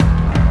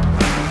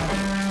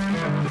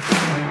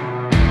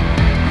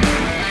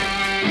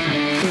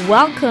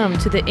Welcome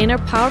to the Inner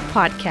Power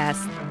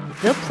Podcast,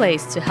 the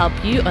place to help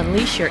you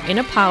unleash your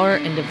inner power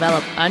and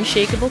develop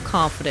unshakable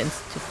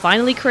confidence to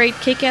finally create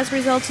kick-ass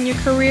results in your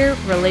career,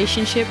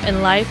 relationship,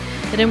 and life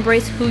that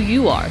embrace who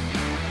you are.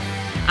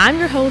 I'm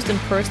your host and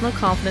personal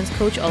confidence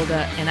coach,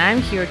 Olga, and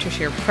I'm here to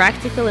share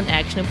practical and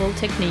actionable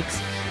techniques,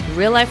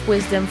 real-life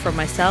wisdom from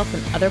myself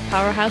and other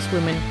powerhouse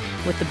women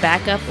with the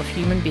backup of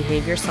human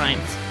behavior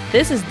science.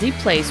 This is the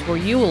place where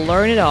you will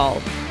learn it all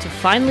to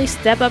finally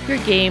step up your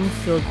game,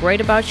 feel great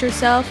about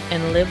yourself,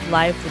 and live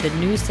life with a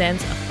new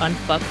sense of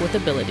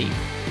unfuckwithability.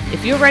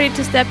 If you're ready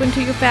to step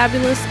into your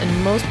fabulous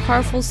and most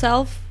powerful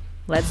self,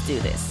 let's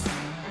do this.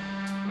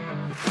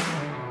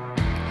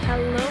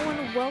 Hello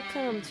and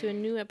welcome to a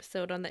new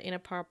episode on the Inner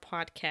Power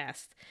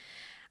Podcast.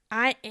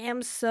 I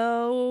am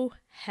so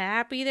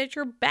happy that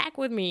you're back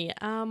with me.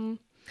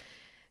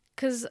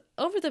 Because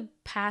over the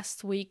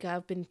past week,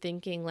 I've been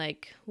thinking,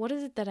 what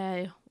is it that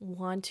I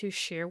want to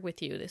share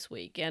with you this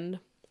week? And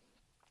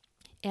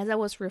as I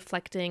was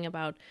reflecting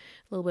about a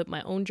little bit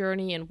my own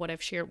journey and what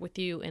I've shared with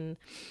you in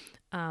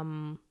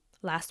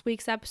last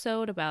week's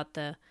episode about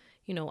the,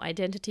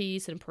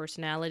 identities and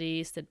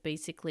personalities that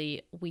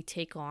basically we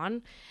take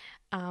on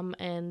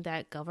and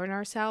that govern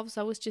ourselves,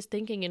 I was just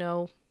thinking,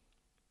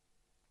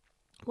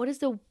 what is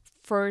the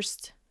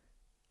first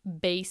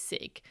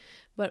basic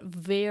but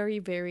very,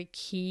 very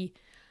key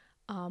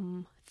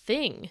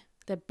thing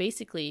that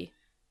basically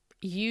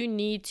you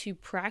need to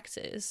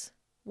practice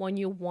when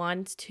you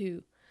want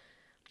to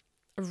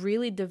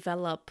really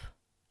develop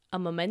a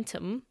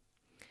momentum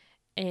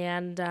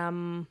and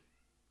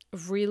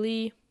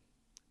really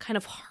kind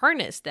of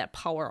harness that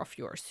power of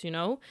yours,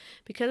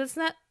 because it's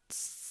not,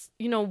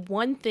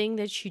 one thing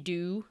that you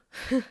do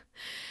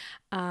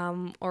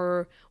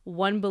or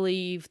one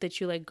belief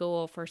that you let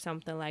go of or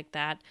something like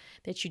that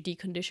you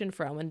decondition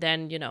from. And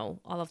then,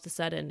 all of a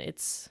sudden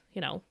it's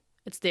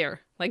there.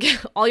 Like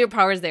all your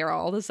power is there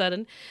all of a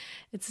sudden.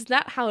 It's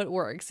not how it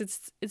works.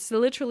 It's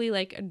literally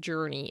like a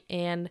journey,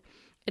 and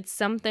it's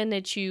something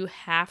that you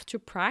have to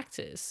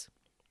practice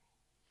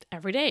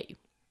every day,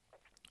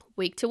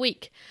 week to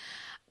week.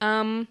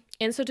 And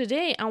so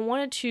today I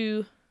wanted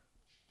to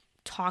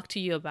talk to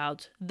you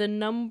about the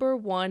number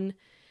one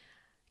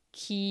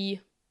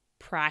key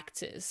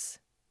practice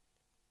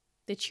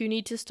that you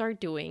need to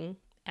start doing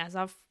as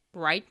of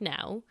right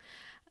now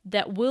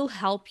that will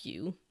help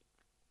you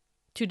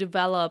to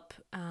develop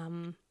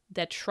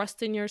that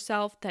trust in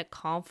yourself, that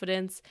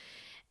confidence,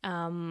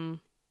 and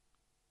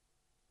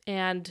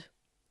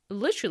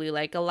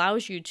literally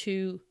allows you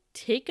to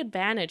take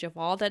advantage of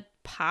all that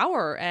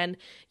power and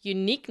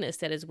uniqueness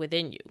that is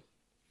within you.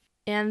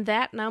 And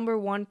that number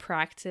one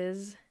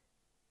practice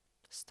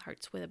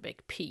starts with a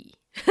big P.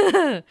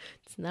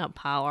 It's not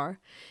power.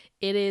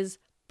 It is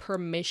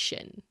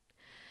permission.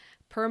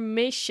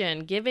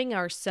 Permission,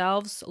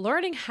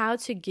 learning how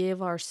to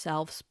give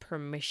ourselves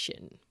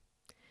permission.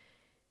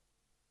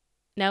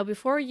 Now,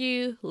 before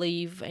you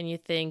leave and you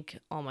think,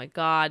 oh my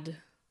God,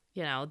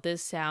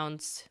 this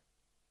sounds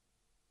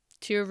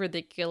too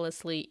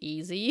ridiculously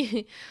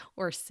easy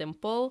or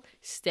simple,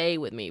 stay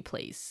with me,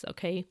 please,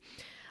 okay?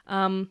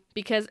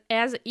 Because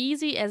as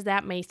easy as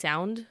that may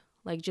sound,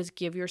 just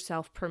give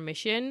yourself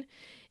permission,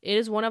 it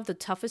is one of the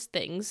toughest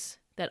things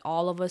that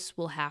all of us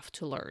will have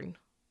to learn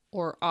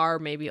or are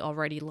maybe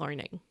already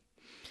learning.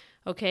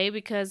 Okay,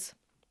 because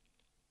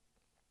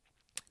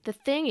the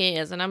thing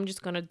is, and I'm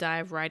just going to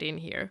dive right in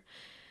here.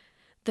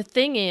 The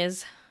thing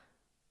is,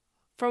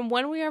 from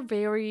when we are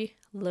very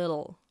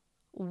little,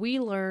 we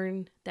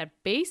learn that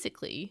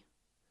basically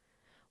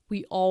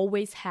we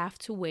always have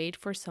to wait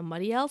for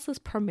somebody else's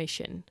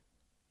permission.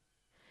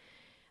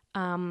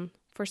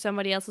 For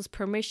somebody else's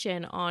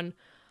permission on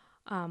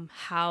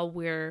how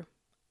we're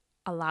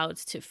allowed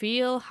to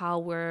feel, how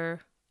we're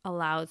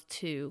allowed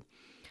to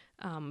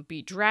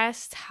be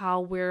dressed,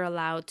 how we're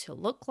allowed to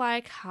look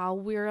like, how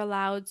we're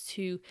allowed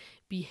to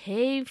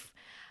behave,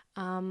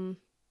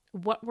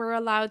 what we're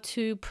allowed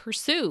to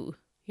pursue,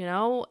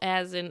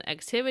 as in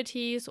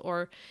activities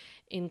or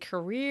in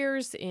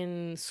careers,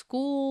 in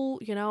school,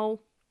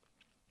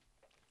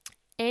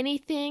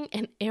 anything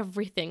and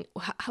everything,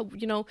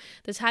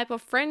 the type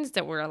of friends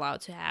that we're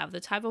allowed to have, the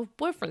type of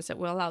boyfriends that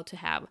we're allowed to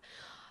have,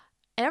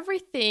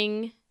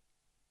 everything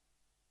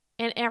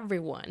and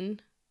everyone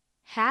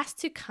has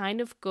to kind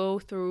of go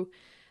through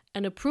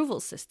an approval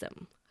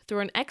system, through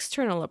an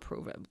external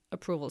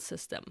approval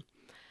system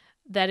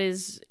that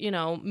is,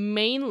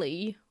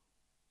 mainly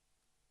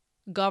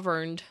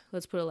governed,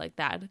 let's put it like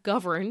that,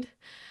 governed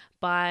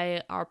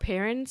by our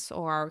parents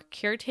or our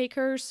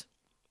caretakers,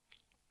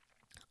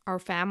 our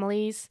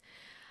families,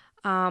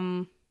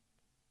 to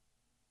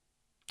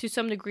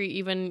some degree,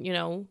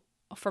 even,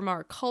 from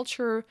our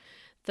culture,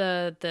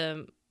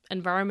 the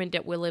environment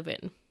that we live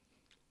in.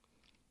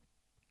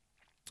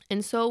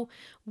 And so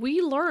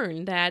we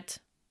learn that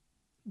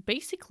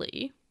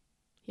basically,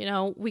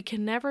 we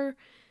can never,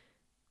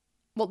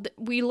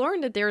 we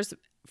learn that there's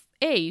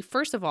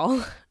first of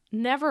all,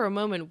 never a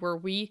moment where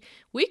we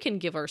can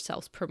give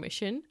ourselves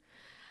permission.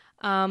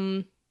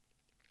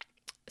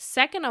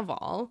 Second of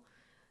all,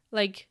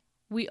 Like,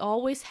 we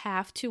always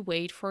have to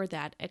wait for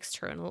that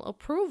external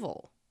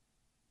approval.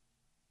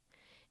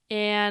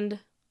 And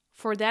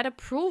for that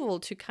approval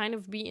to kind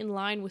of be in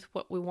line with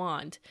what we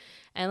want.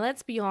 And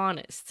let's be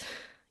honest,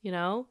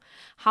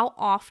 how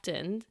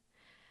often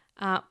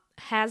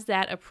has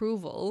that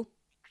approval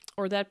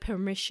or that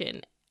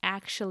permission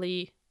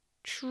actually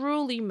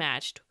truly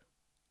matched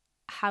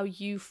how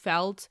you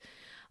felt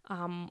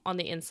on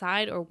the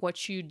inside, or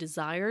what you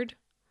desired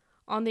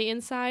on the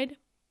inside?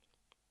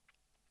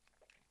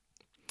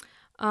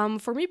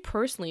 For me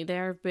personally,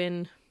 there have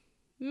been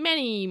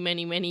many,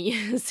 many,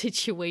 many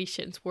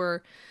situations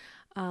where,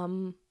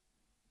 if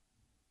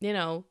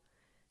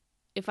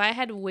I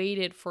had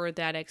waited for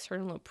that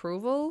external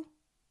approval,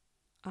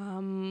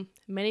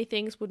 many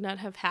things would not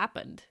have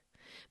happened.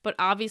 But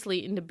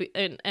obviously,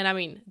 and I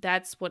mean,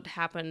 that's what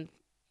happened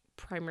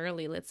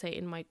primarily, let's say,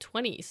 in my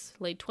 20s,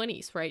 late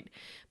 20s, right?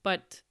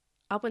 But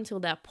up until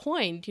that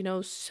point,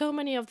 so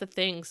many of the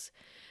things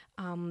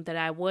that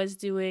I was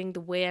doing,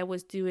 the way I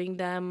was doing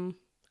them,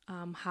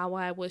 how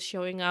I was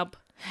showing up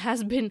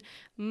has been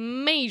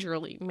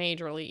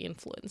majorly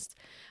influenced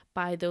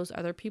by those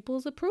other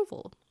people's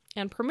approval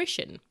and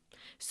permission.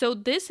 So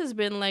this has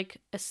been like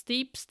a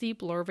steep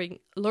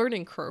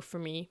learning curve for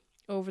me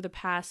over the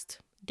past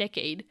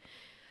decade.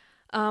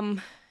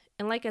 And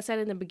like I said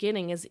in the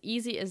beginning, as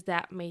easy as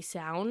that may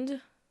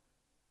sound,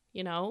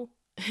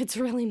 it's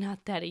really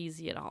not that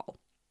easy at all.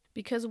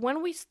 Because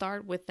when we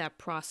start with that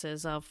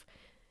process of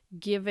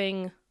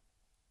giving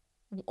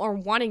or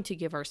wanting to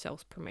give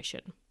ourselves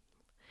permission,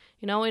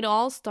 it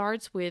all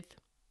starts with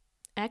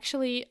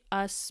actually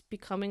us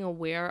becoming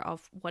aware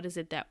of what is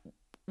it that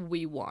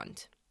we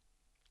want.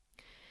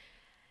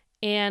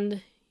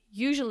 And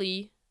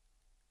usually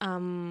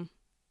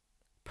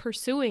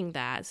pursuing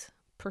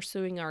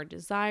our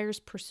desires,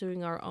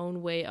 pursuing our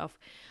own way of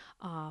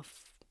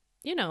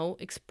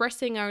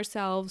expressing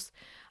ourselves,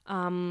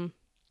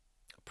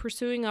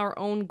 pursuing our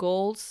own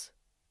goals,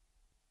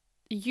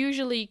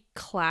 usually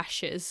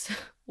clashes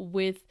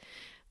with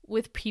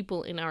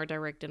people in our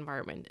direct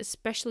environment,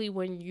 especially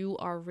when you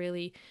are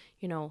really,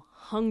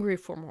 hungry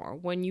for more,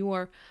 when you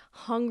are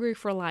hungry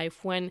for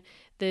life, when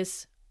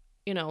this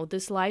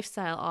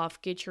lifestyle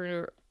of get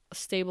your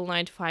stable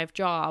 9-to-5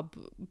 job,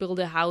 build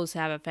a house,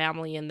 have a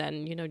family, and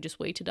then, just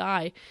wait to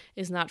die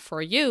is not for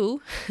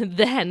you,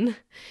 then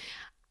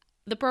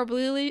the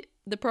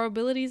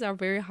probabilities are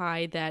very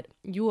high that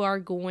you are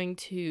going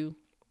to,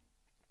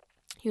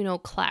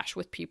 clash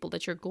with people,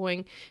 that you're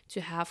going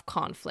to have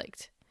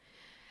conflict.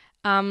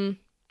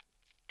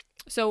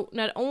 So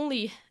not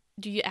only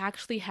do you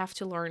actually have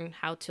to learn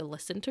how to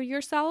listen to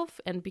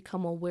yourself and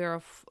become aware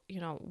of,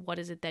 what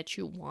is it that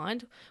you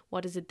want?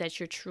 What is it that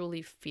you're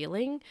truly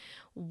feeling?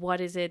 What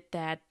is it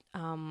that,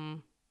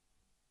 really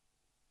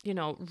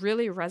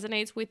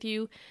resonates with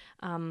you?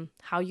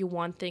 How you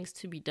want things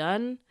to be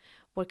done?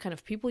 What kind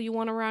of people you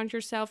want around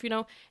yourself?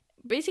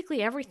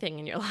 Basically everything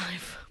in your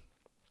life.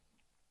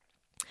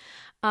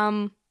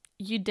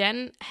 You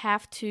then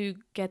have to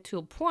get to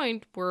a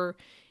point where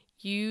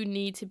you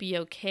need to be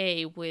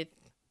okay with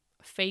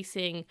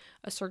facing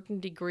a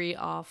certain degree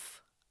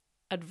of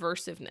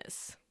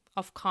adversiveness,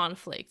 of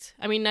conflict.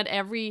 I mean, not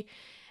every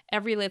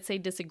let's say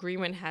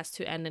disagreement has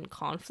to end in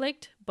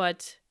conflict,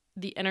 but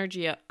the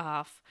energy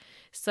of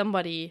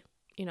somebody,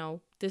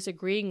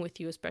 disagreeing with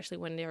you, especially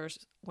when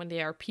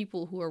they are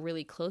people who are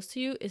really close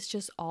to you, is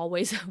just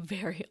always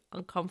very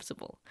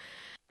uncomfortable.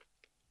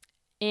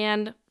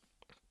 And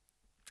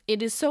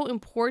it is so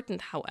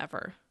important,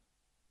 however,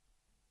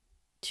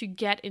 to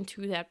get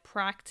into that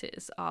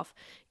practice of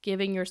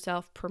giving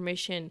yourself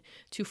permission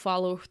to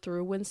follow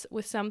through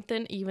with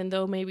something, even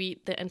though maybe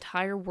the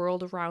entire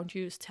world around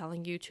you is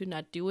telling you to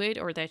not do it,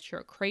 or that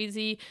you're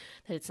crazy,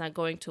 that it's not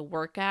going to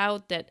work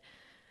out, that,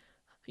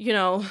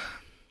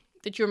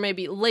 that you're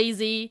maybe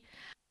lazy.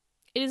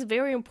 It is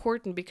very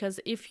important, because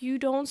if you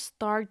don't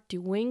start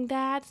doing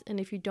that, and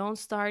if you don't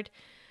start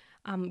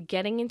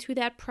getting into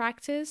that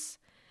practice,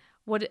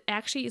 what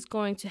actually is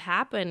going to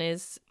happen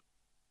is,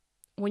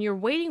 when you're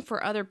waiting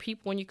for other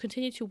people, when you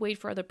continue to wait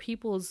for other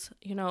people's,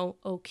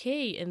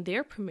 okay and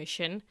their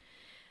permission,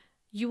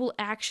 you will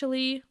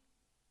actually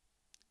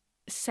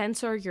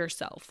censor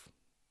yourself.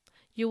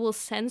 You will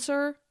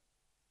censor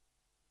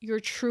your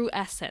true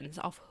essence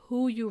of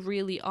who you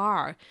really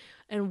are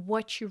and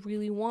what you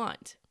really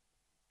want.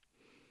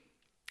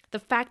 The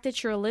fact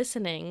that you're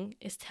listening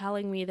is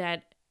telling me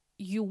that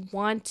you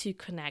want to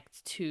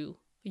connect to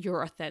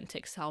your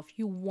authentic self.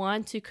 You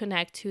want to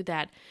connect to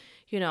that,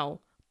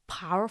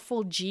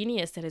 powerful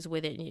genius that is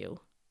within you,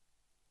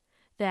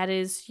 that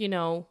is,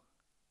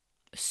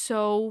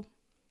 so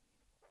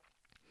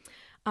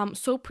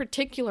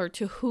particular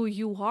to who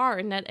you are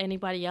and not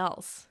anybody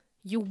else.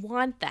 You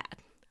want that,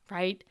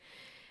 right?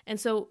 And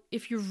so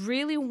if you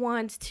really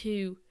want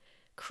to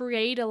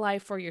create a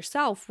life for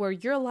yourself where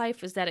your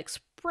life is that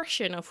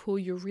expression of who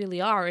you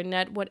really are and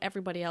not what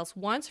everybody else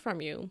wants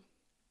from you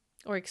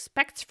or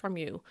expects from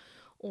you,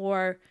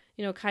 or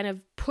kind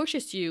of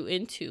pushes you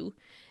into,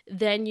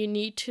 then you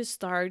need to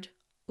start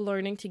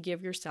learning to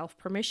give yourself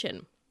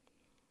permission.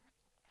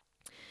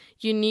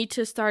 you need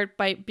to start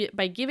by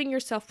giving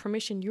yourself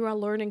permission. You are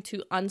learning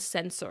to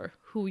uncensor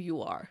who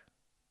you are.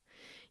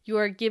 You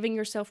are giving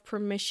yourself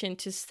permission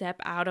to step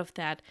out of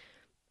that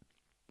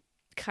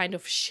kind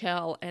of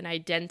shell and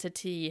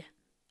identity,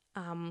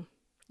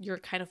 your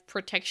kind of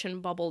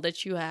protection bubble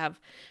that you have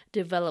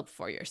developed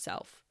for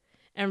yourself,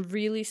 and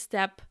really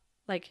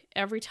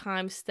every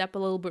time step a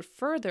little bit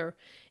further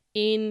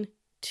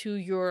into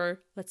your,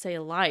 let's say,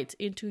 light,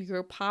 into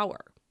your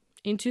power,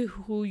 into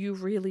who you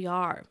really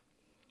are.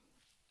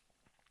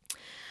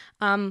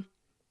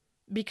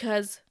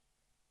 Because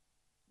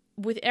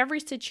with every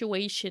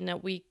situation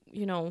that we,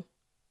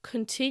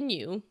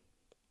 continue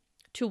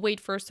to wait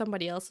for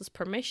somebody else's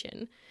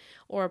permission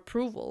or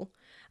approval,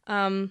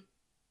 what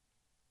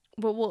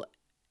will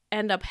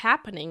end up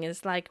happening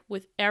is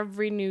with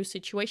every new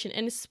situation,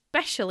 and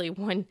especially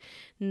when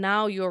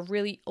now you're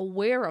really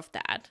aware of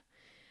that,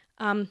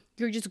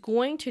 you're just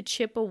going to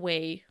chip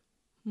away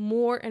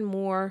more and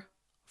more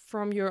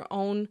from your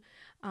own,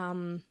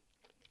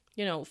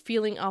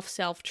 feeling of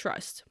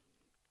self-trust.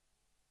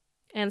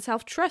 And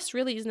self-trust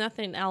really is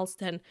nothing else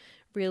than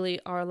really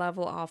our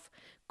level of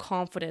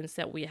confidence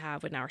that we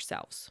have in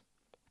ourselves.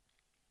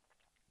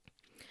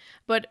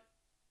 But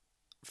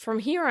from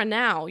here on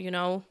now,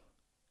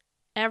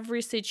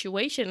 every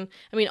situation,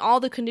 all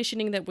the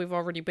conditioning that we've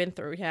already been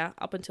through,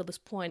 up until this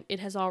point, it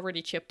has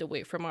already chipped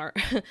away from our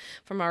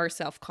from our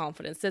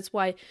self-confidence. That's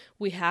why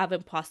we have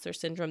imposter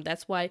syndrome.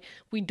 That's why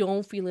we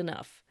don't feel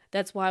enough.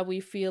 That's why we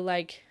feel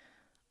like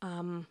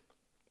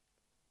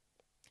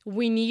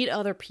we need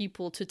other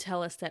people to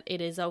tell us that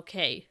it is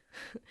okay.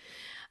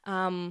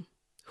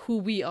 Who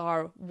we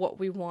are, what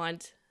we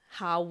want,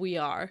 how we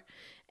are,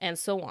 and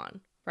so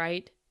on,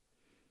 right?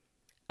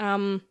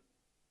 But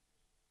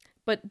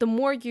the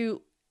more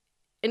you,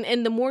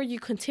 and the more you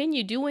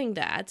continue doing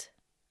that,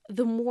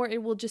 the more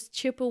it will just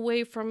chip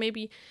away from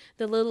maybe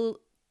the little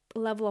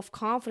level of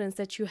confidence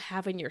that you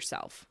have in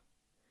yourself.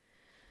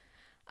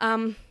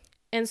 And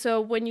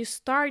so when you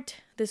start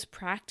this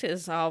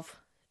practice of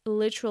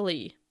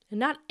literally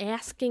not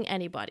asking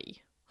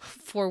anybody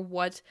for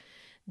what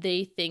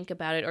they think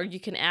about it, or you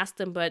can ask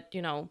them, but,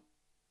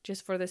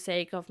 just for the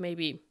sake of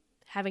maybe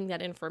having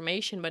that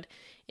information. But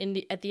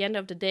at the end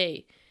of the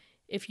day,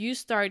 if you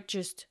start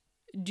just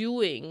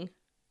doing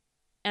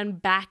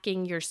and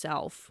backing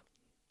yourself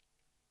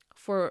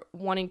for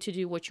wanting to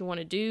do what you want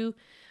to do,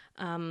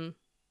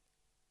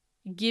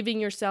 giving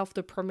yourself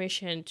the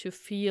permission to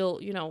feel,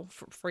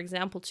 for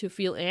example, to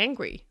feel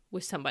angry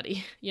with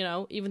somebody,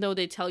 even though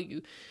they tell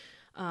you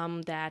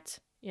that,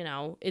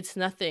 it's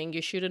nothing,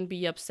 you shouldn't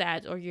be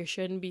upset, or you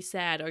shouldn't be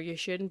sad, or you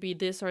shouldn't be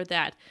this or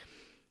that.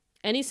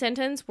 Any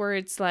sentence where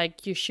it's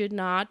you should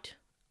not,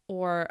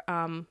 or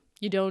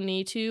you don't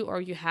need to,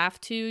 or you have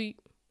to,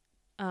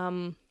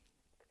 all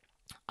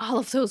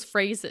of those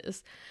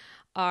phrases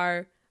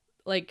are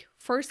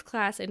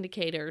first-class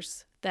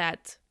indicators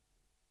that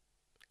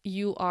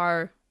you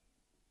are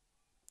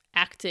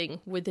acting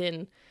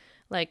within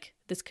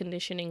this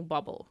conditioning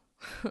bubble.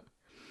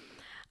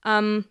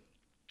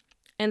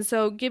 And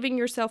so giving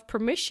yourself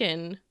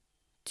permission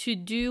to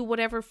do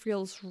whatever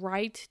feels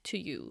right to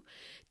you,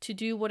 to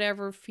do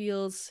whatever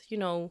feels,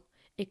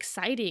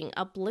 exciting,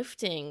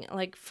 uplifting,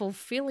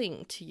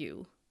 fulfilling to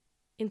you,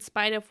 in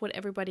spite of what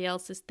everybody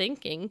else is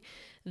thinking,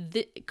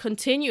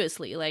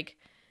 continuously.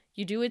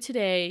 You do it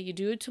today, you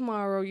do it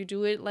tomorrow, you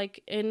do it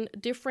in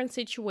different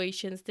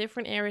situations,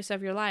 different areas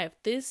of your life.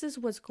 This is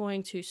what's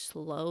going to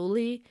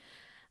slowly,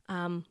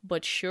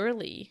 but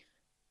surely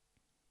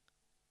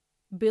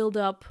build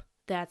up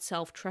that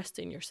self-trust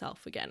in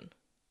yourself again.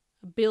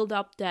 Build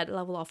up that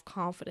level of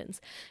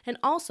confidence, and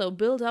also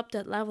build up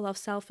that level of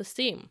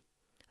self-esteem,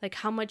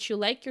 how much you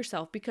like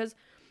yourself. Because,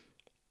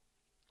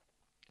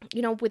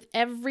 with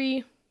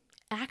every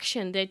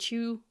action that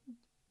you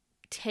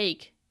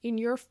take in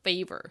your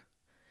favor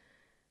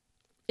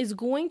is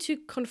going to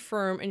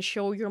confirm and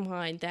show your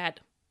mind that,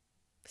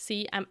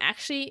 see, I'm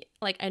actually,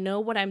 I know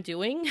what I'm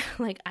doing,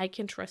 I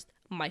can trust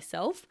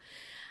myself.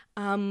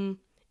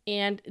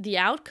 And the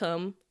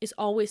outcome is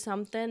always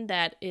something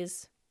that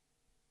is,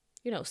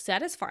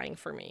 satisfying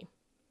for me.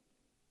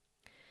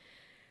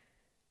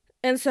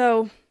 And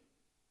so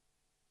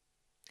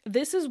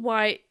this is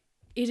why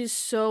it is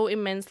so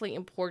immensely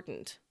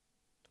important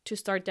to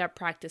start that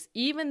practice,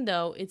 even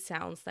though it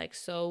sounds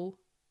so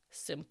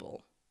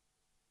simple.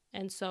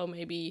 And so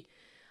maybe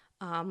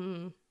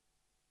common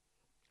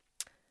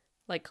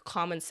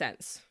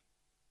sense.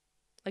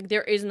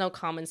 There is no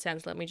common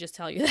sense, let me just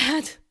tell you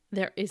that.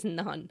 There is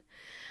none.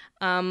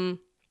 And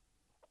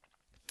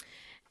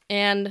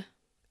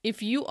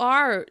if you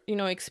are,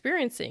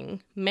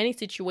 experiencing many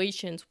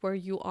situations where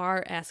you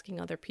are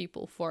asking other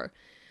people for,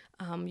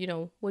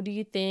 what do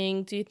you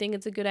think? Do you think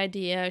it's a good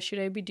idea? Should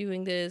I be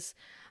doing this?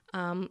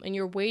 And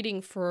you're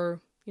waiting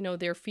for,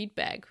 their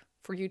feedback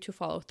for you to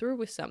follow through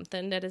with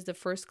something, that is the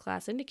first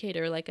class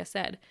indicator, like I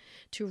said,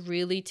 to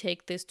really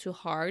take this to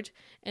heart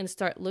and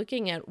start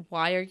looking at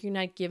why are you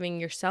not giving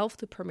yourself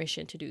the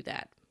permission to do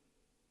that?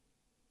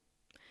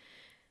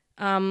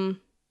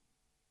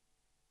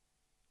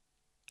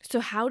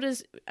 So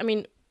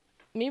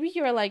maybe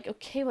you're like,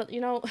 okay,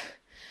 well,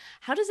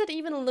 how does it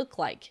even look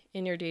like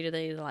in your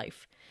day-to-day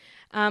life?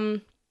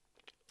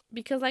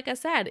 Because like I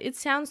said, it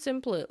sounds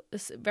simple,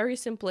 it's very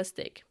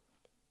simplistic.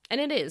 And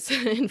it is,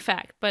 in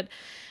fact, but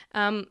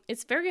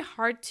it's very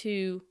hard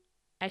to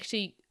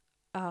actually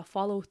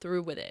follow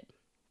through with it.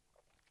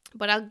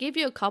 But I'll give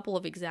you a couple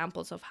of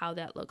examples of how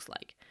that looks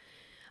like.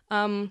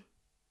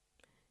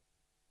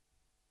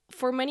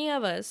 For many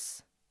of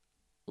us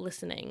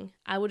listening,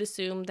 I would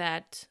assume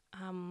that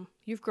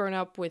you've grown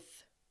up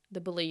with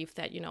the belief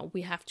that,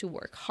 we have to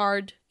work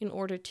hard in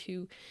order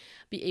to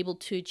be able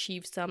to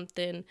achieve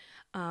something.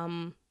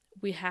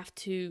 We have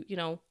to,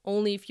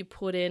 only if you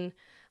put in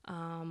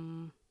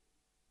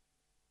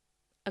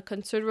a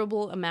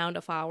considerable amount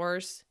of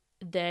hours,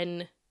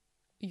 then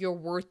you're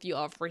worthy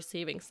of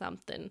receiving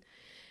something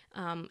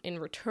in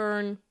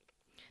return,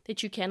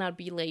 that you cannot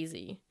be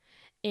lazy.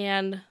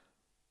 And,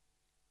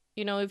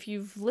 if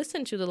you've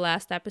listened to the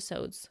last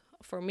episodes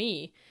for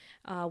me,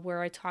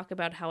 where I talk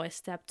about how I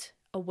stepped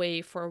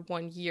away for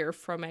 1 year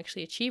from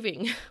actually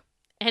achieving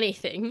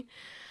anything,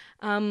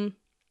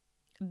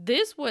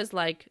 this was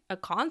like a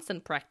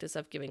constant practice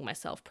of giving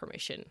myself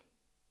permission.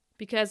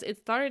 Because it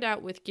started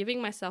out with giving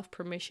myself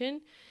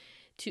permission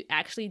to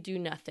actually do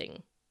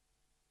nothing.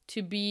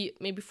 To be,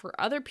 maybe for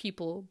other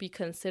people, be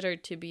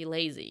considered to be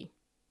lazy.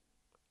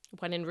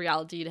 When in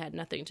reality, it had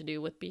nothing to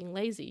do with being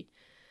lazy.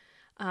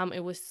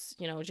 It was,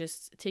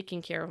 just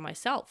taking care of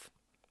myself.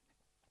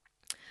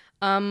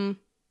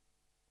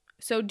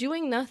 So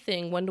doing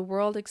nothing when the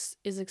world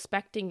is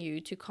expecting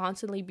you to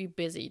constantly be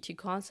busy, to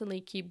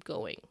constantly keep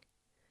going.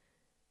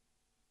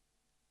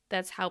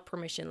 That's how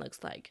permission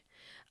looks like.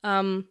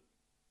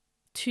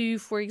 To,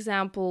 for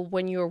example,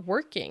 when you're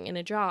working in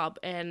a job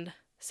and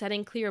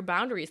setting clear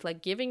boundaries,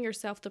 like giving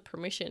yourself the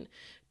permission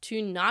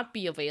to not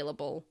be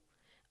available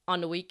on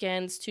the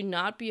weekends, to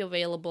not be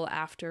available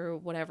after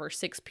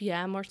 6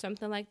 p.m. or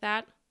something like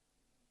that.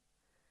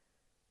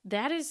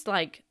 That is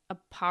like a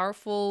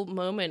powerful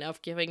moment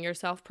of giving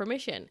yourself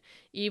permission,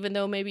 even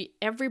though maybe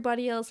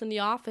everybody else in the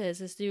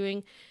office is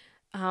doing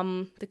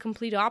the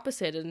complete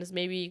opposite and is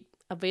maybe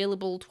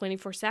available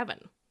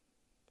 24/7.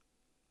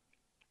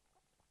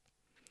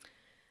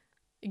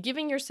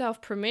 Giving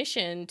yourself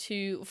permission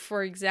to,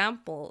 for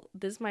example,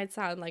 this might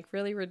sound like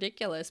really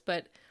ridiculous,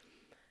 but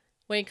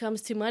when it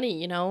comes to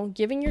money,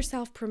 giving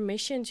yourself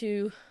permission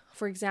to,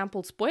 for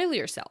example, spoil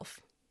yourself.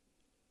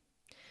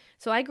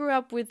 So I grew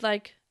up with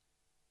like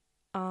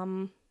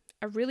a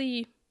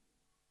really,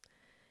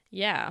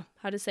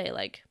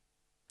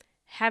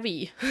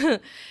 heavy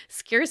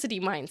scarcity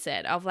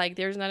mindset of like,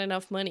 there's not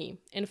enough money.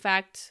 In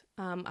fact,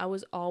 I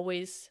was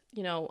always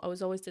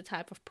the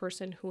type of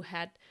person who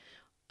had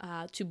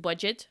to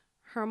budget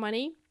her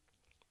money,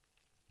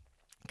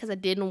 because I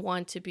didn't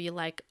want to be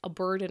like a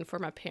burden for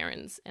my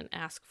parents and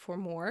ask for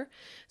more.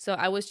 So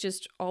I was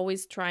just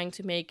always trying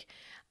to make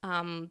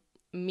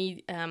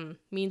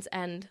means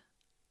end.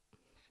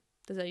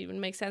 Does that even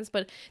make sense?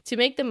 But to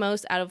make the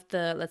most out of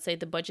let's say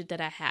the budget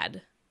that I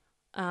had.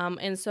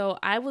 And so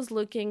I was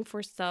looking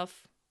for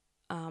stuff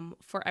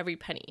for every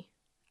penny.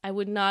 I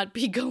would not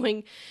be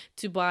going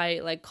to buy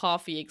like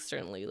coffee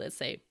externally, let's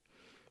say.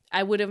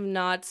 I would have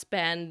not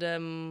spent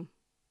 5-6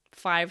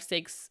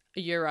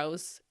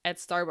 euros at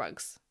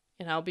Starbucks,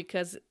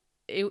 because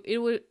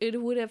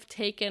it would have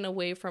taken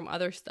away from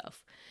other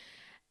stuff.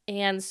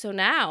 And so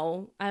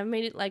now I've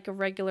made it like a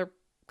regular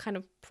kind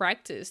of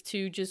practice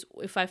to just,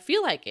 if I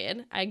feel like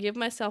it, I give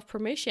myself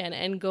permission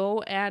and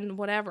go and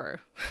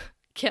whatever,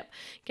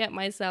 get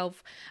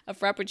myself a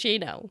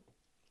Frappuccino.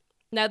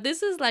 Now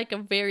this is like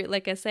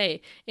like I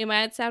say, it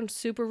might sound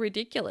super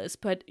ridiculous,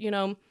 but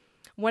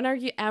when are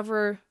you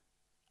ever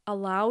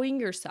allowing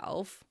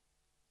yourself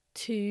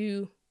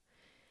to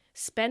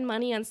spend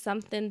money on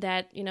something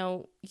that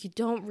you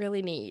don't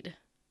really need,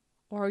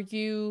 or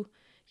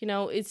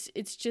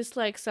it's just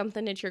like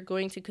something that you're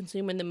going to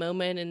consume in the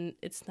moment, and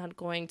it's not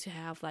going to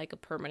have like a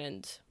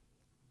permanent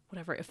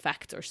whatever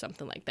effect or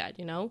something like that,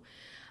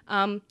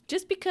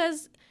 just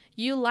because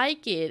you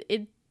like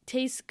it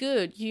tastes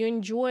good, you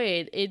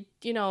enjoy it,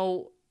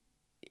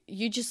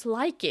 you just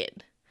like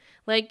it.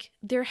 Like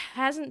there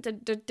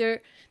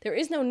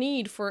is no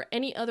need for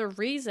any other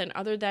reason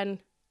other than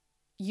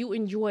you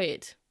enjoy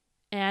it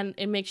and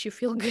it makes you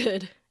feel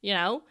good,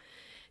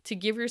 to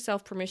give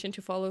yourself permission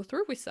to follow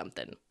through with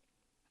something.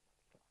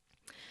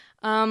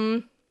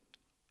 Or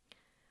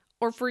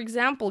for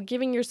example,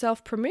 giving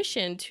yourself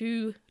permission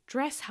to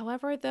dress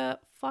however the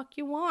fuck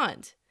you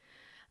want.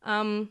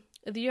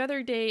 The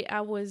other day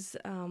I was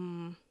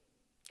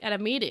at a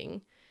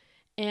meeting,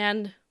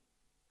 and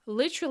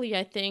literally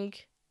I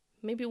think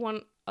maybe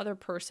one other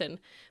person,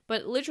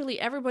 but literally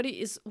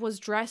everybody was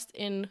dressed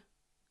in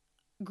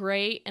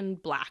gray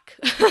and black.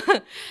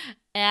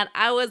 And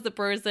I was the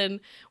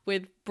person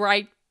with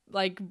bright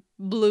like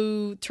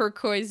blue,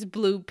 turquoise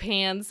blue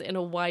pants and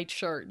a white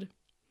shirt,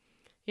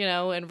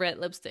 and red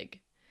lipstick.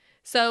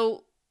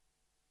 So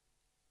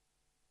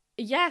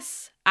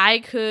yes, I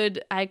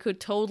could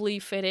totally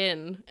fit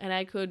in, and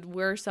I could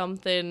wear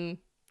something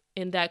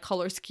in that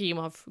color scheme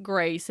of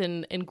grays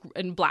and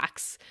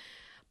blacks.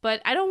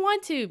 But I don't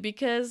want to,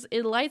 because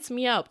it lights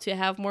me up to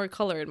have more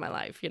color in my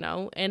life,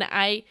 And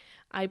I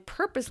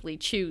purposely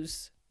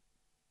choose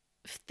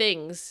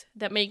things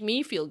that make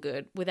me feel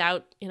good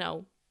without,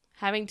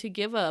 having to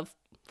give a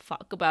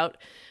fuck about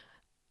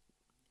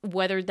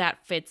whether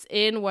that fits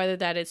in, whether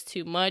that is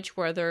too much,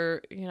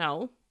 whether,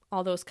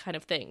 all those kind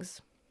of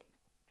things.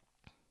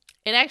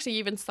 It actually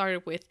even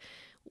started with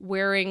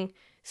wearing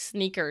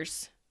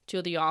sneakers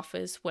to the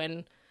office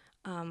when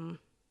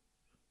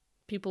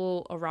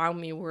people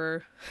around me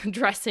were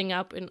dressing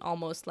up in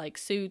almost like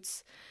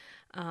suits,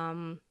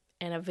 and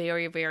a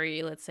very,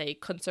 very, let's say,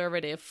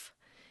 conservative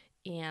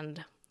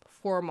and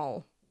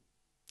formal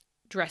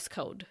dress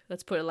code.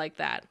 Let's put it like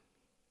that.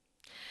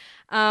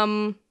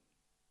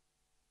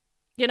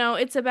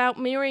 It's about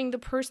mirroring the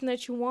person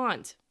that you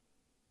want.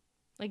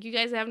 Like, you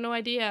guys have no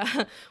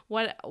idea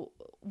what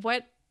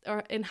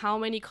or in how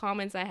many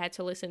comments I had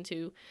to listen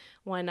to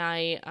when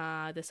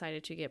I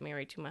decided to get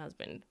married to my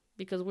husband.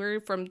 Because we're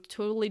from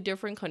totally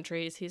different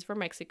countries. He's from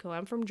Mexico.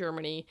 I'm from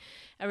Germany.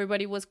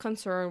 Everybody was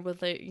concerned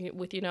with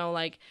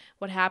like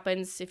what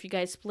happens if you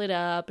guys split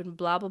up and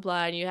blah, blah,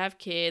 blah, and you have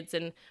kids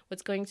and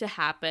what's going to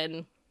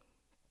happen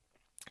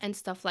and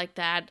stuff like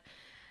that.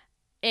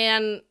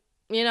 And,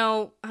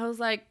 I was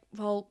like,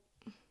 well,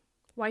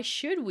 why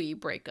should we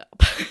break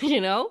up?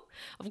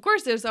 Of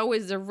course, there's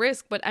always a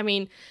risk. But I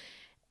mean,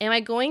 am I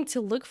going to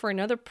look for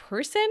another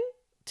person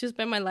to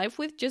spend my life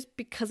with just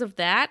because of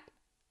that?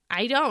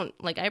 I don't.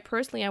 I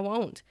personally, I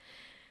won't.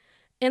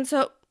 And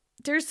so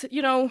there's,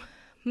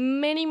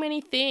 many,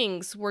 many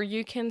things where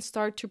you can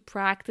start to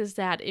practice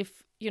that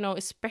if,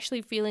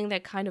 especially feeling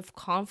that kind of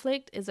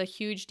conflict is a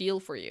huge deal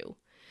for you.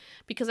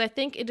 Because I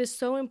think it is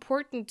so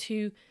important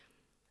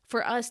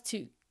for us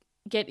to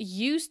get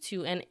used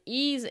to and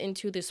ease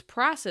into this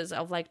process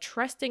of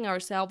trusting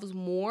ourselves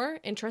more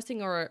and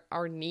trusting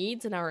our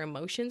needs and our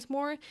emotions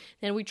more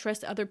than we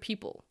trust other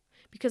people.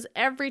 Because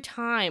every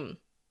time,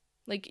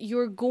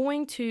 you're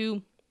going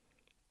to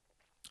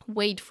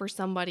wait for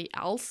somebody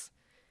else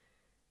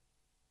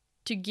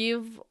to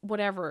give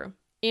whatever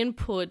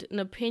input, an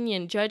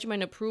opinion,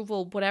 judgment,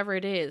 approval, whatever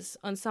it is,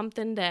 on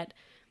something that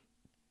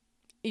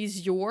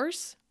is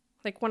yours,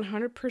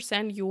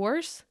 100%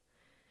 yours,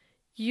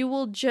 you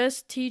will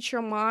just teach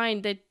your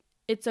mind that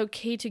it's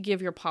okay to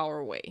give your power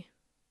away.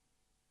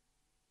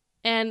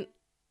 And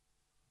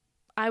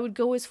I would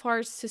go as far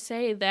as to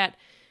say that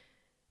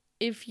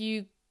if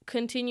you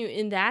continue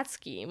in that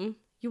scheme,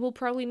 you will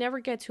probably never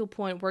get to a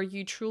point where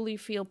you truly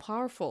feel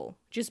powerful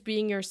just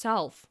being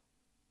yourself.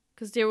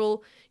 Because you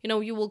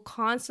will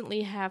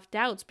constantly have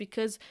doubts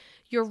because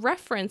your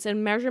reference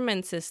and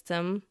measurement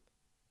system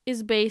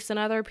is based on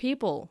other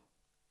people.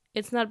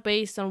 It's not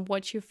based on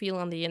what you feel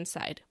on the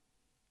inside.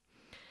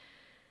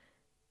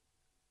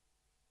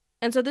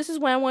 And so this is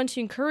why I want to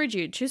encourage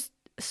you. Just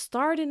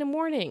start in the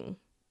morning.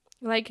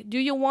 Do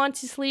you want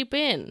to sleep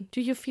in?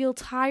 Do you feel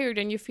tired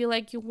and you feel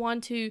like you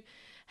want to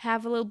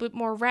have a little bit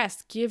more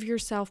rest? Give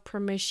yourself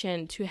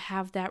permission to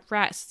have that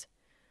rest.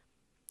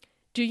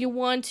 Do you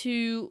want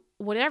to,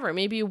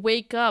 maybe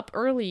wake up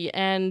early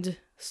and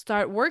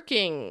start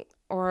working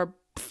or,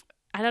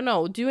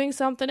 doing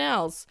something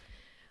else?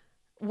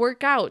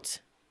 Work out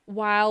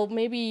while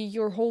maybe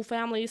your whole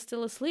family is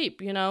still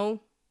asleep,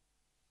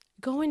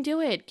 Go and do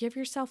it. Give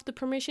yourself the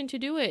permission to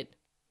do it.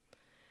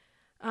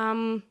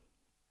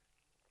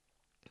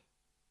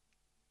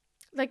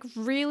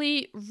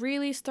 Really,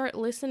 really start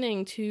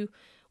listening to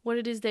what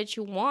it is that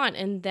you want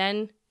and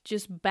then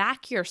just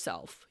back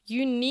yourself.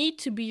 You need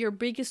to be your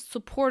biggest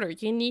supporter.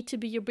 You need to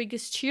be your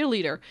biggest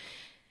cheerleader.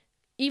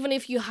 Even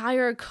if you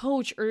hire a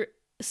coach or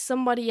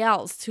somebody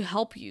else to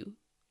help you,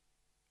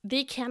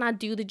 they cannot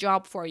do the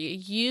job for you.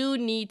 You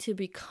need to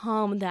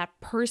become that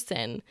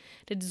person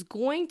that is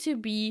going to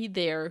be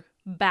there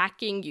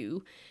backing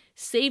you,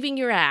 saving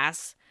your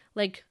ass,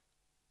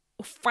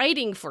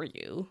 fighting for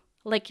you,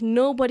 like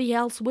nobody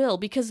else will,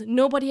 because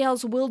nobody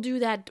else will do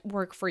that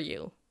work for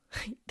you.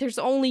 There's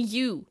only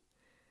you.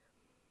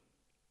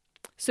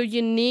 So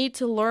you need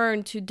to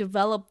learn to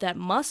develop that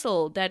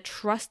muscle, that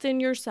trust in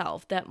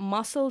yourself, that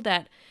muscle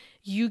that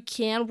you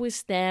can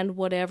withstand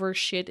whatever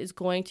shit is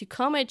going to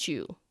come at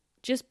you,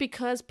 just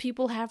because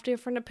people have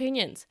different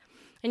opinions.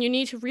 And you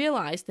need to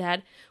realize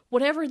that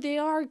whatever they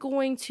are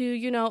going to,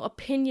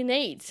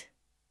 opinionate,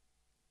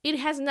 it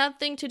has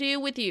nothing to do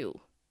with you.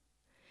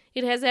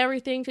 It has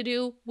everything to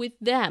do with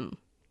them.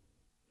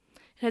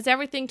 It has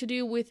everything to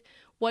do with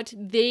what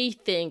they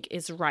think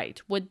is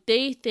right, what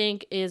they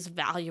think is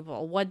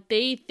valuable, what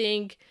they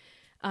think,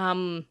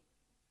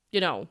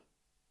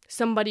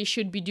 somebody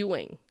should be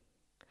doing.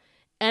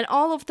 And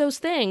all of those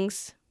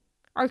things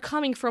are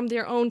coming from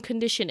their own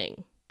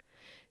conditioning.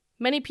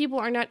 Many people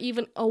are not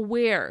even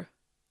aware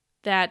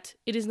that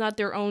it is not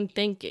their own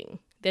thinking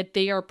that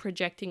they are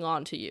projecting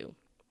onto you.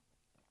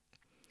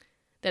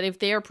 That if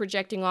they are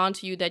projecting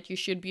onto you that you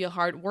should be a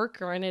hard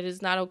worker and it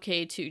is not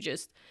okay to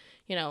just,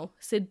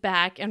 sit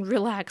back and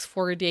relax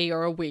for a day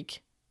or a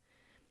week.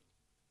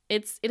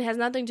 it has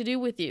nothing to do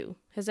with you.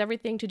 It has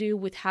everything to do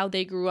with how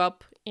they grew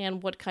up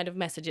and what kind of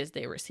messages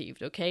they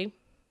received, okay?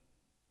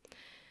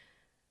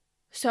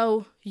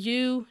 So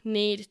you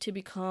need to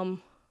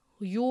become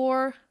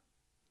your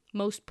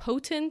most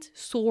potent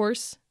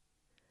source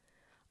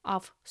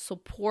of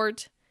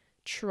support,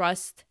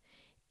 trust,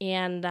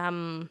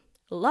 and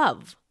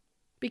love.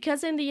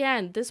 Because in the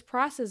end, this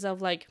process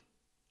of like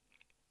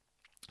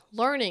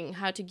learning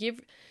how to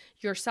give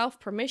yourself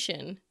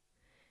permission,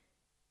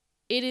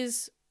 it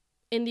is,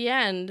 in the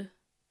end,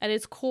 at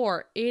its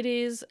core, it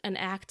is an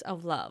act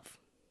of love.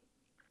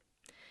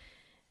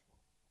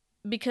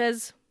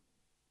 Because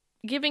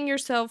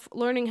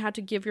learning how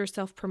to give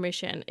yourself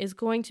permission is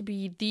going to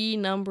be the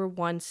number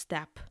one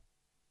step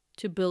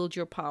to build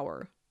your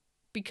power.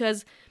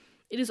 Because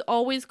it is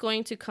always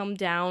going to come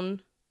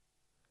down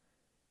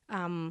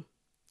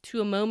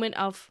to a moment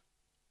of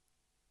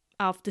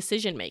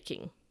decision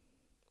making.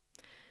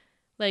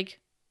 Like,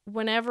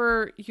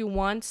 whenever you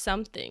want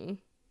something,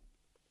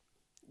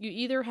 you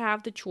either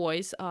have the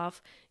choice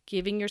of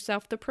giving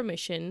yourself the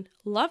permission,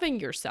 loving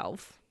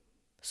yourself,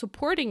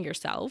 supporting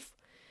yourself,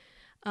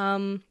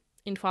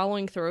 in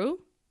following through,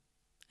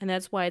 and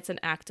that's why it's an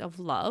act of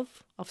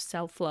love, of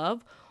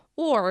self-love,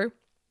 or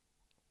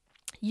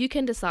you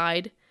can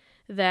decide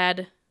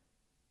that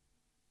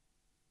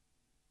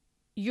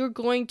you're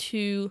going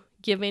to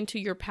give in to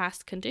your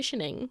past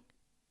conditioning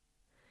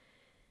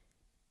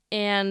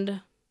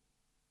and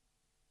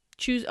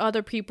choose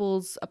other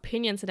people's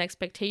opinions and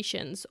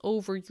expectations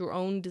over your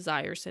own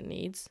desires and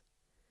needs.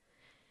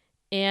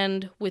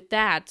 And with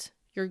that,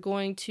 you're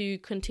going to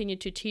continue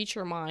to teach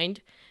your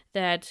mind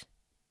that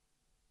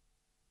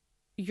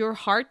your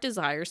heart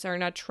desires are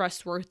not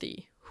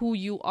trustworthy. Who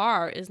you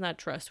are is not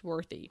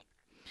trustworthy.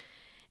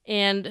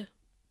 And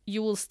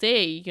you will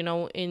stay,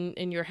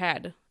 in your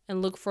head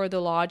and look for the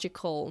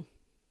logical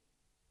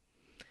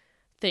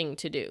thing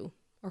to do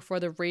or for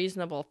the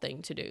reasonable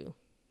thing to do.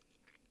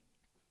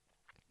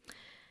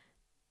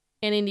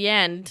 And in the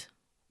end,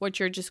 what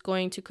you're just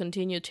going to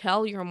continue to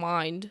tell your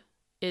mind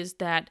is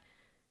that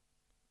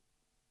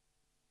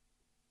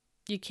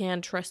you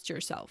can't trust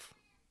yourself.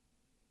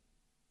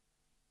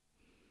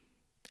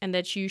 And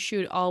that you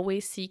should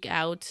always seek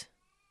out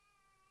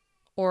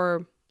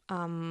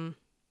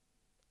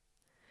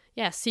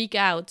seek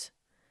out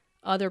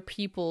other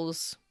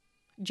people's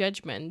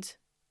judgment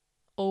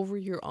over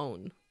your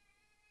own.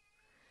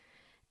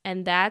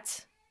 And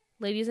that,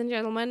 ladies and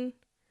gentlemen,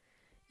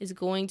 is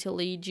going to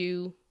lead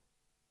you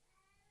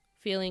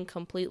feeling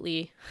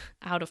completely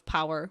out of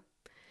power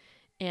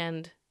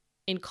and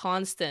in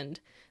constant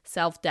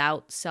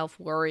self-doubt,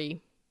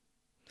 self-worry,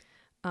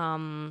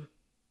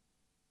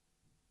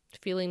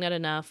 feeling not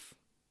enough,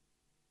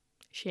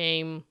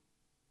 shame,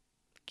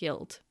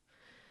 guilt.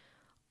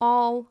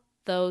 All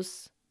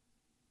those,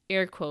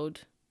 air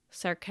quote,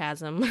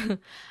 sarcasm,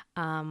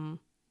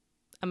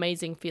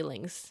 amazing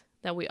feelings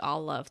that we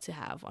all love to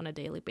have on a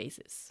daily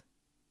basis.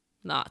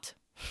 Not.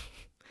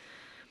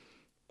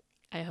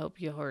 I hope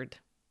you heard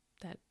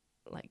that,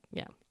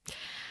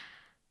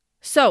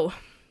 So,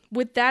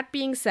 with that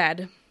being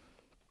said,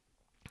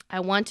 I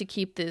want to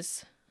keep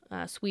this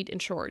sweet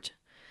and short,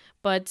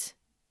 but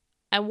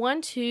I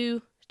want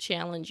to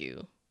challenge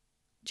you.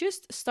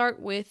 Just start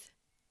with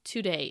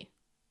today.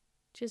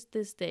 Just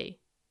this day.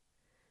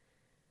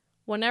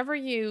 Whenever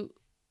you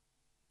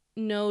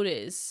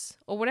notice,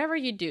 or whatever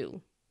you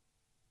do,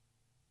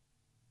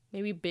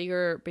 maybe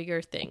bigger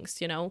things,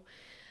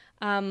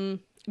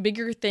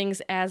 bigger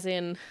things as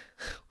in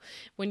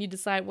when you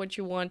decide what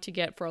you want to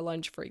get for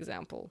lunch, for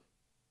example.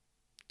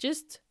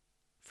 Just,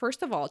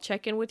 first of all,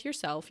 check in with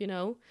yourself,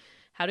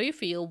 how do you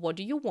feel? What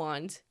do you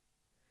want?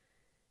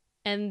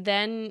 And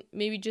then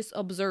maybe just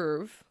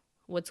observe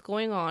what's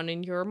going on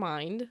in your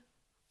mind,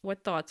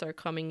 what thoughts are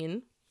coming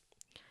in.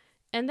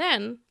 And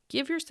then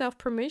give yourself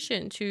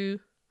permission to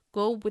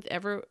go with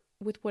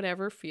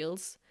whatever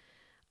feels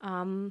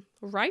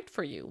right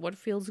for you, what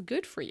feels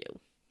good for you.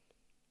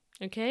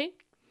 Okay?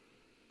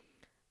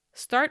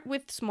 Start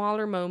with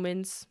smaller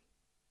moments,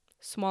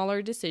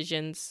 smaller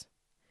decisions,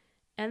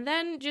 and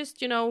then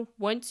just,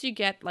 once you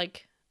get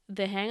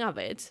the hang of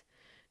it,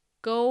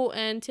 go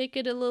and take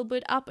it a little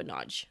bit up a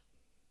notch.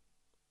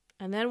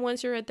 And then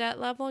once you're at that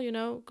level,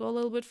 go a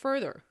little bit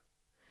further.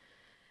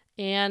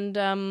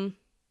 And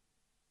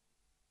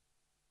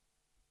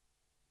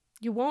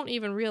you won't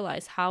even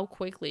realize how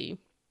quickly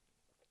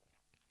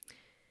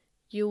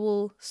you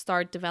will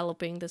start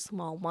developing the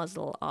small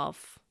muscle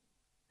of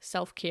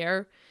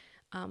self-care,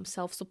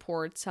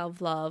 self-support,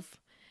 self-love,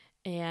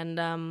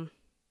 and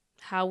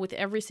how with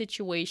every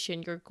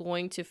situation you're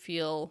going to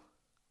feel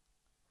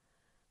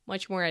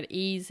much more at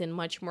ease and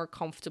much more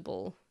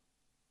comfortable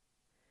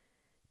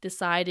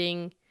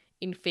deciding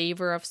in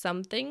favor of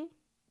something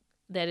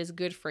that is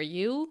good for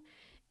you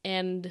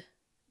and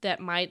that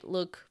might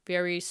look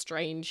very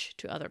strange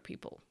to other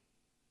people.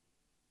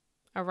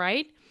 All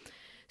right?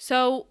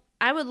 So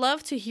I would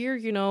love to hear,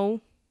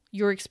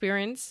 your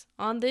experience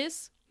on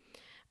this.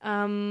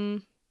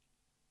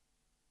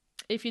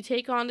 If you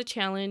take on the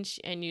challenge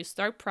and you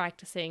start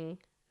practicing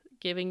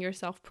giving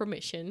yourself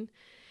permission,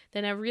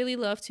 then I really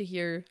love to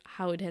hear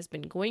how it has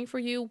been going for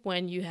you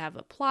when you have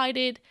applied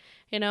it.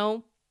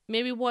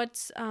 Maybe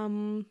what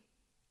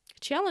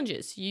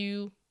challenges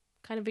you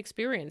kind of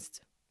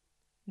experienced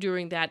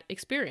during that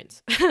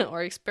experience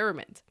or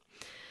experiment.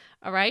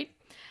 All right.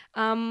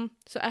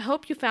 So I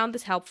hope you found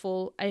this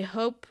helpful. I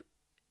hope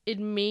it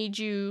made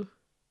you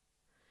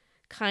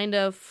kind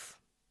of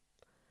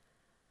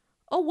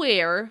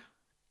aware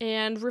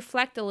and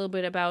reflect a little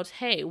bit about,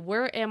 hey,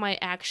 where am I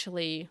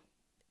actually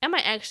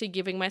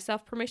giving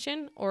myself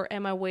permission, or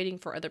am I waiting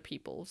for other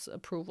people's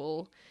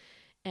approval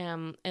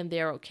and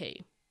they're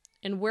okay?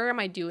 And where am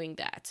I doing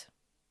that?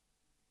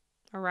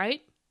 All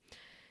right?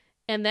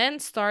 And then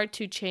start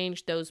to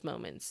change those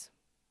moments.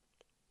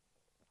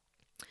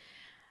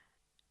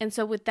 And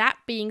so with that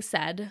being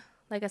said,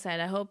 like I said,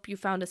 I hope you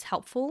found this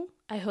helpful.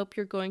 I hope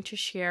you're going to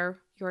share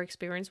your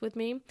experience with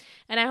me.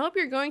 And I hope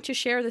you're going to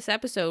share this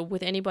episode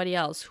with anybody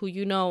else who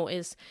you know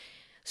is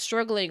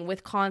struggling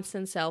with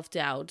constant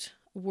self-doubt,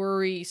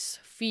 worries,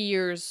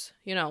 fears,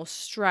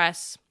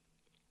 stress,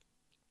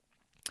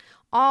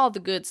 all the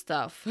good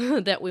stuff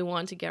that we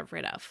want to get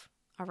rid of.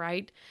 All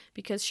right?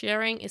 Because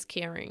sharing is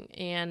caring.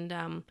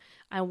 And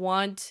I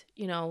want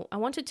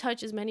to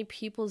touch as many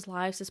people's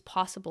lives as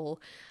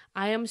possible.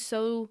 I am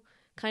so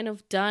kind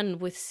of done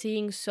with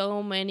seeing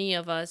so many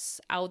of us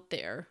out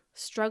there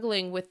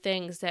struggling with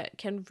things that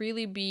can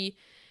really be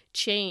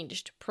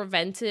changed,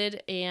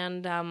 prevented,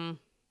 and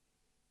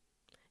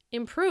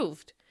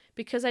improved.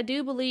 Because I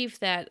do believe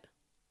that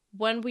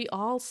when we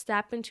all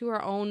step into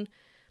our own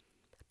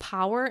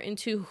power,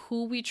 into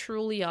who we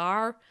truly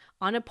are,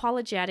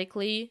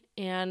 unapologetically,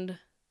 and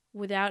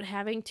without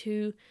having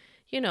to,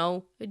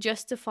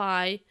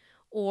 justify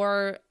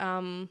or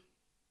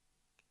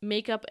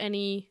make up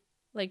any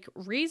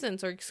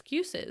reasons or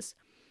excuses,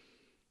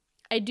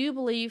 I do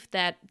believe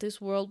that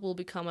this world will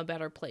become a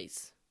better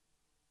place.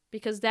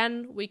 Because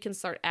then we can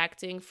start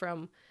acting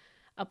from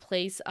a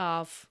place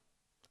of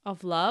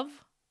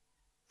love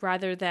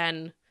rather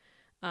than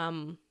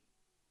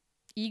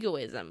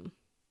egoism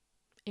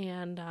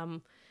and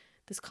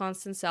this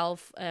constant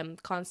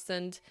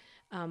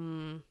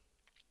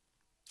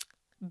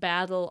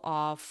battle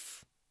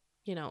of,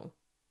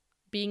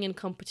 being in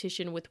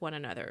competition with one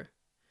another.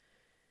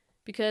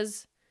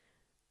 Because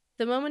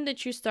the moment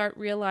that you start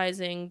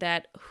realizing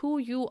that who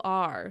you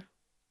are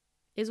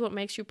is what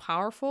makes you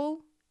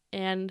powerful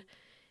and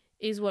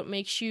is what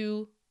makes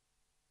you,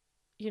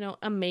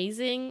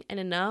 amazing and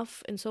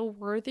enough and so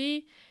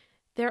worthy,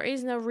 there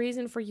is no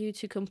reason for you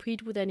to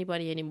compete with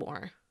anybody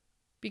anymore.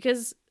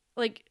 Because,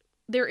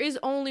 there is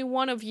only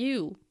one of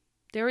you.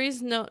 There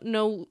is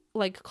no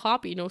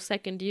copy, no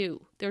second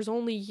you. There's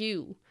only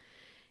you.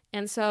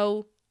 And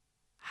so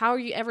how are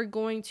you ever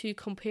going to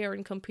compare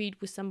and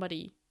compete with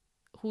somebody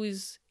who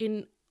is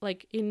in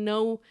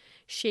no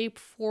shape,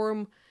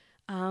 form,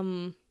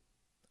 or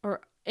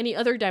any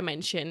other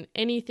dimension,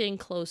 anything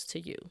close to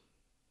you?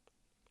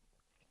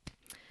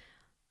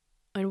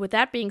 And with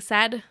that being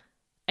said,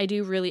 I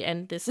do really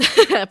end this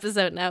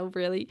episode now,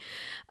 really.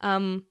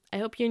 I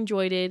hope you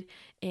enjoyed it,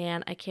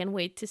 and I can't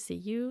wait to see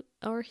you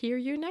or hear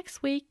you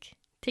next week.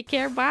 Take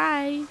care.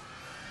 Bye.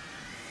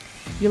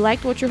 You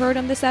liked what you heard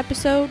on this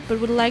episode,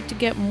 but would like to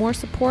get more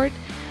support?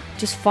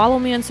 Just follow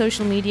me on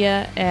social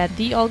media at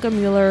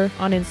 @theolgamueller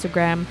on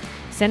Instagram.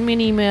 Send me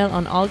an email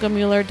on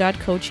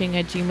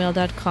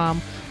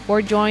olgamueller.coaching@gmail.com,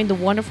 or join the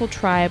wonderful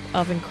tribe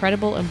of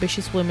incredible,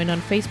 ambitious women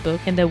on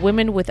Facebook in the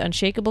Women with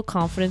Unshakable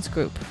Confidence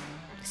group.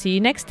 See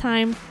you next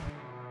time.